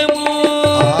உன்னிடமோ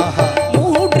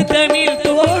 3 தமிழ்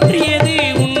தோன்றியது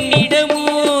உன்னிடமோ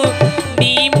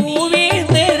நீ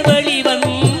மூவேந்தர் வழி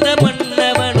வந்த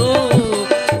மன்னவனோ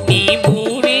நீ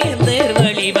மூவேந்தர்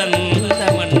வழி வந்த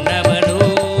மன்னவனோ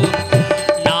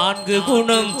 4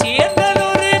 குணம்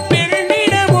சேர்ந்ததொரு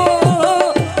பெண்ணிடமோ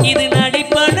இது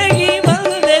நடிப்பழகி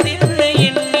வந்ததில்லை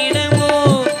என்னிடமோ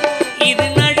இது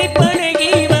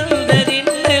நடிப்பழகி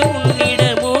வந்ததில்லை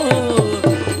உன்னிடமோ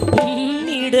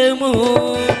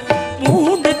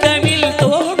 3 தமிழ்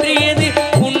தோன்றியது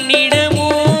உன்னிடமோ.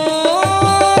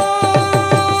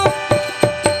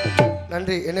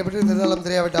 நன்றி. என்னை பற்றி தெரிந்தாலும்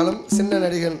தெரியாவிட்டாலும் சின்ன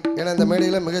நடிகன் என இந்த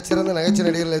மேடையில் மிகச்சிறந்த நகைச்சுவை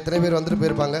நடிகர்கள் எத்தனை பேர் வந்துட்டு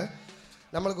போயிருப்பாங்க.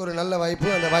 நம்மளுக்கு ஒரு நல்ல வாய்ப்பு,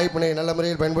 அந்த வாய்ப்பினை நல்ல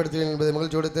முறையில் பயன்படுத்துவேன் என்பதை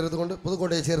மகிழ்ச்சியோடு தெரிந்து கொண்டு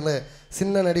புதுக்கோட்டையை சேர்ந்த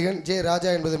சின்ன நடிகன் ஜே ராஜா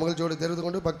என்பதை மகிழ்ச்சியோடு தெரிந்து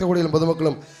கொண்டு பக்தகோடியிலும்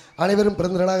பொதுமக்களும் அனைவரும்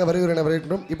பிறந்தநாளாக வருகிறேன் என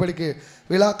வரவேற்கிறோம். இப்படிக்கு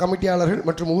விழா கமிட்டியாளர்கள்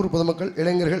மற்றும் ஊர் பொதுமக்கள்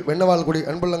இளைஞர்கள் வெண்ணவால்குடி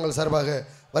அன்புள்ளங்கள் சார்பாக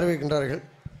வரவேற்கின்றார்கள்.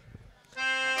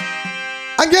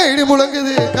 அங்கே இடி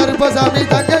முழங்குது கருப்பசாமி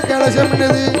தங்க கலசம்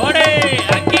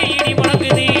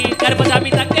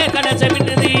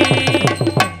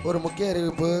ஒரு முக்கிய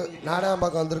அறிவிப்பு. நாடகம்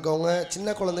பார்க்க வந்திருக்கவங்க சின்ன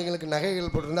குழந்தைங்களுக்கு நகைகள்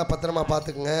போட்டிருந்தா பத்திரமா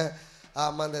பார்த்துக்குங்க.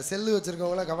 ஆமாம், அந்த செல்லு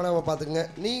வச்சுருக்கவங்களாம் கவனமாக பார்த்துக்குங்க.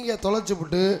 நீங்கள் தொலைச்சி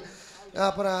விட்டு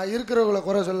அப்புறம் இருக்கிறவங்களை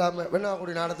குறை சொல்லாமல்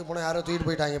வெண்ணாக்குடி நாடத்துக்கு போனால் யாரோ தூக்கிட்டு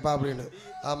போயிட்டாங்கப்பா அப்படின்னு.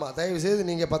 ஆமாம், தயவுசெய்து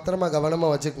நீங்கள் பத்திரமா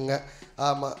கவனமாக வச்சுக்கோங்க.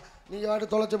 ஆமாம், நீங்கள்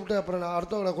வாட்டு தொலைச்சி விட்டு அப்புறம் நான்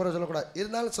அடுத்தவங்களை குறை சொல்லக்கூடாது.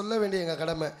 இருந்தாலும் சொல்ல வேண்டிய எங்கள்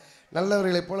கடமை.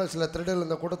 நல்லவர்களைப் போல சில திருடர்கள்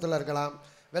இந்த கூட்டத்தில் இருக்கலாம்.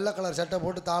 வெள்ளை கலர் சட்டை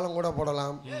போட்டு தாளம் கூட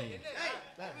போடலாம்.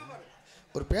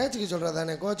 ஒரு பேச்சுக்கு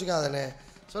சொல்கிறதானே, கோச்சுக்காதானே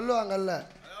சொல்லுவாங்கல்ல.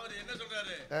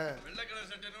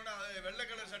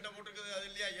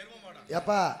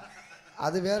 ஏப்பா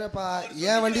அது வேறப்பா.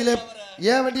 என் வண்டியிலே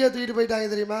தூக்கிட்டு போயிட்டாங்க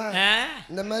தெரியுமா.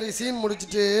 இந்த மாதிரி சீன்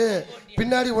முடிச்சுட்டு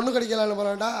பின்னாடி ஒன்று கடிக்கலான்னு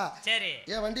போறான்டா.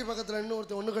 என் வண்டி பக்கத்தில் இன்னும்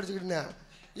ஒருத்தர் ஒன்று கடிச்சுக்கிட்டேன்.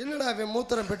 என்னடா அவன்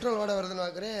மூத்திரம் பெட்ரோல் ஓட வருதுன்னு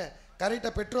பார்க்குறேன்.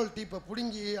 கரெக்டாக பெட்ரோல் டீப்பை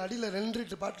பிடுங்கி அடியில் 2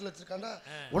 லிட்டர் பாட்டில் வச்சுருக்காண்டா.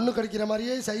 ஒன்று கடிக்கிற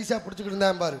மாதிரியே சைஸாக பிடிச்சிக்கிட்டு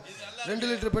இருந்தான் பாரு.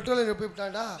 2 லிட்டர் பெட்ரோல்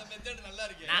போய்விட்டான்டா.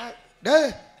 டே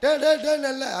டே டே டே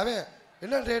நல்ல அவன்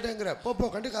என்ன ரேட்டுங்கிற போப்போ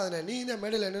கண்டுக்காதனே. நீ இந்த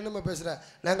மேடையில் என்னென்ன பேசுகிற,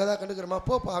 நாங்கள் தான் கண்டுக்கிறோமா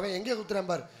போப்போ. அவன் எங்கே குத்துறான்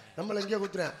பாரு, நம்மளை எங்கே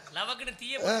குத்துறேன்.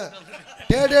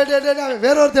 டே டே டே டே அவன்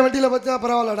வேற ஒருத்தன் வண்டியில் பார்த்தா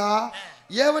பரவாயில்லடா.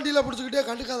 ஏன் வண்டியில் பிடிச்சிக்கிட்டே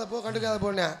கண்டுக்காத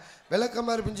போனேன்.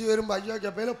 விளக்கமாரி பிஞ்சு வெறும் ஐயோ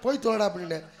கேப்பையில் போய் தோடா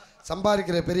அப்படின்னு.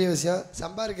 சம்பாதிக்கிற பெரிய விஷயம்,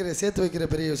 சேர்த்து வைக்கிற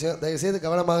பெரிய விஷயம். தயவுசெய்து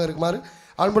கவனமாக இருக்குமாறு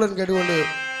அன்புடன் கேட்டுக்கொண்டு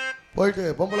போயிட்டு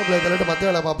பொம்பளை பிள்ளை தள்ளிட்டு மத்த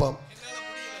வேலை பார்ப்போம்.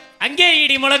 அங்கே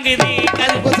இடி முழங்குது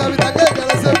கருப்பசாமி தங்க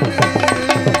கலசம்